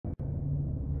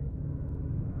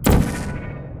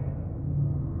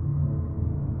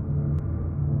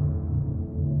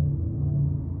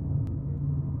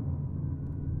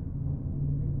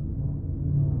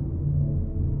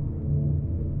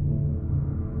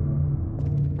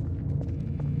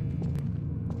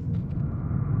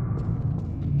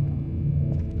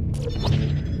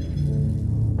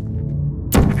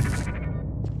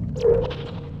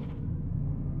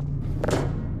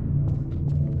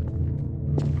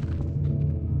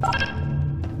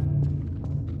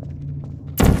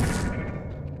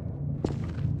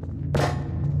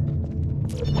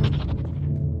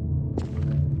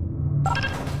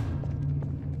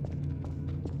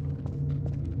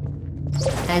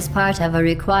as part of a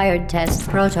required test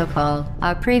protocol.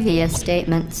 Our previous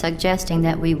statement suggesting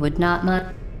that we would not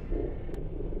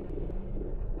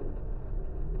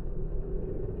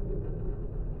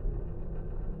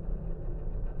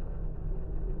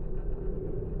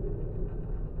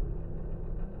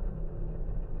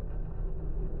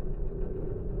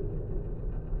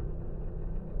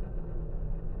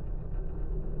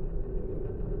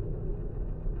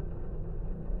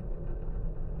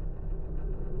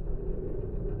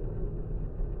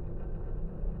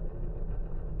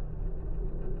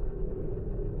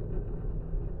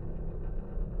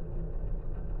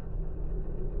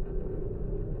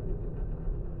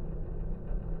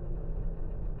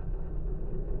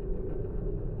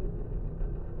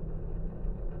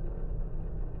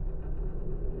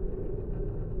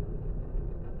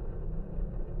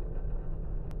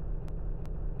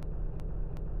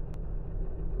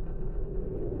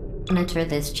monitor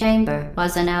this chamber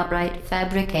was an outright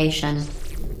fabrication.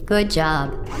 Good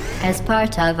job. As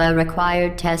part of a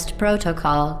required test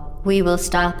protocol, we will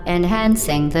stop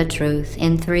enhancing the truth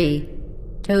in 3,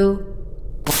 2,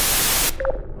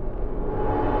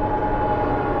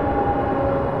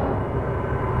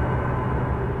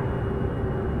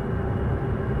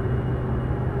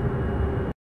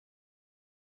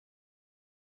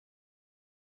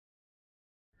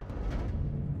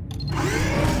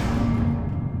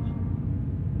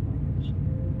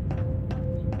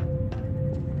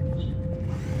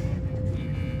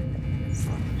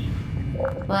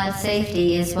 While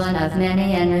safety is one of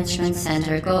many Enrichment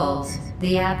Center goals,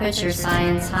 the Aperture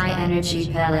Science high-energy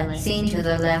pellet seen to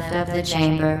the left of the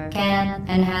chamber can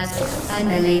and has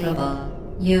unbelievable.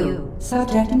 You.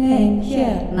 Subject name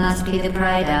here. Must be the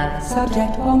pride of.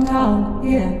 Subject hometown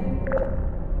here.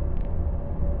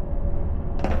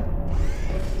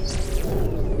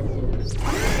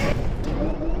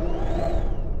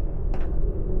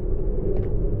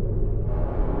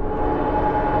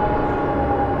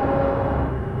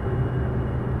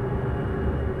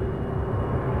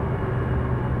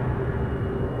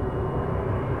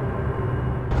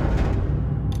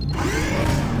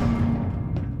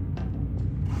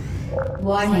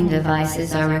 Warning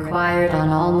devices are required on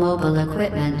all mobile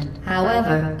equipment.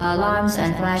 However, alarms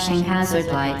and flashing hazard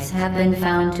lights have been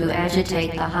found to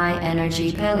agitate the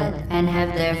high-energy pellet and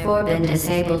have therefore been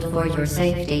disabled for your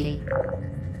safety.